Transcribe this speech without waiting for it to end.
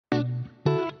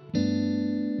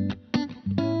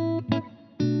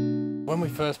When we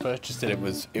first purchased it, it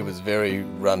was very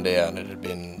run down. It had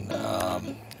been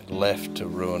left to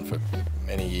ruin for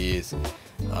many years.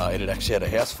 It had actually had a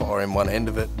house fire in one end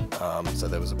of it, so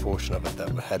there was a portion of it that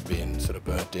had been sort of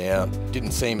burnt down. It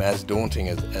didn't seem as daunting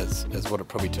as what it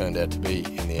probably turned out to be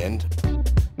in the end.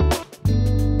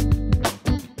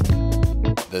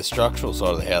 The structural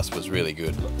side of the house was really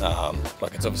good.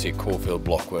 Like, it's obviously a core-filled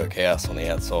blockwork house on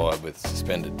the outside with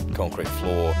suspended concrete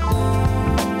floor.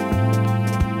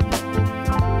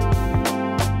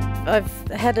 I've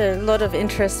had a lot of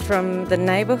interest from the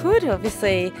neighbourhood.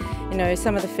 Obviously, you know,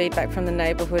 some of the feedback from the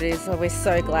neighbourhood is, oh, we're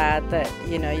so glad that,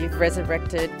 you know, you've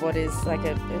resurrected what is like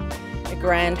a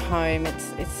grand home.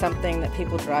 It's something that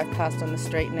people drive past on the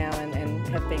street now and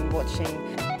have been watching.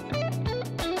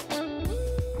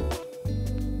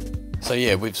 So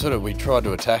yeah, we tried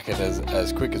to attack it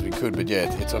as quick as we could, but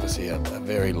yeah, it's obviously a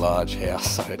very large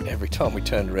house, so every time we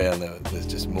turned around there's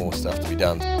just more stuff to be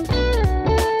done.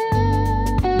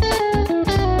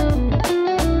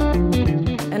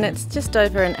 And it's just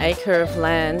over an acre of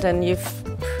land, and you've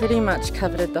pretty much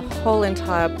covered the whole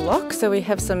entire block. So we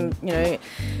have some, you know,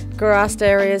 grassed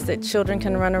areas that children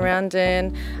can run around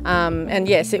in. And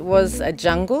yes, it was a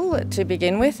jungle to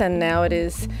begin with, and now it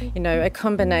is, you know, a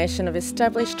combination of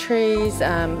established trees,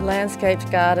 landscaped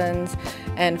gardens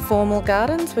and formal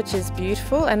gardens, which is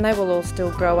beautiful, and they will all still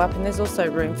grow up, and there's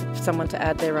also room for someone to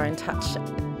add their own touch.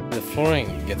 The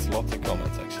flooring gets lots of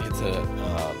comments actually.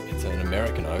 It's an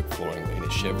American oak flooring in a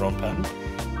chevron pattern,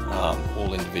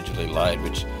 all individually laid,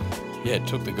 which, yeah, it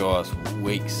took the guys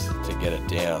weeks to get it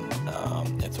down.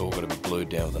 It's all got to be glued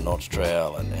down with a notch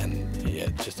trowel, and yeah,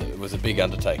 it was a big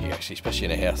undertaking actually, especially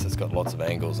in a house that's got lots of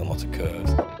angles and lots of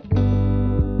curves.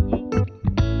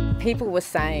 People were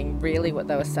saying, really what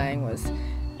they were saying was,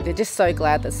 they're just so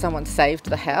glad that someone saved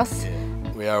the house. Yeah.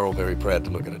 We are all very proud to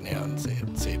look at it now and see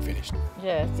it finished.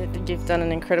 Yeah, you've done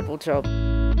an incredible job.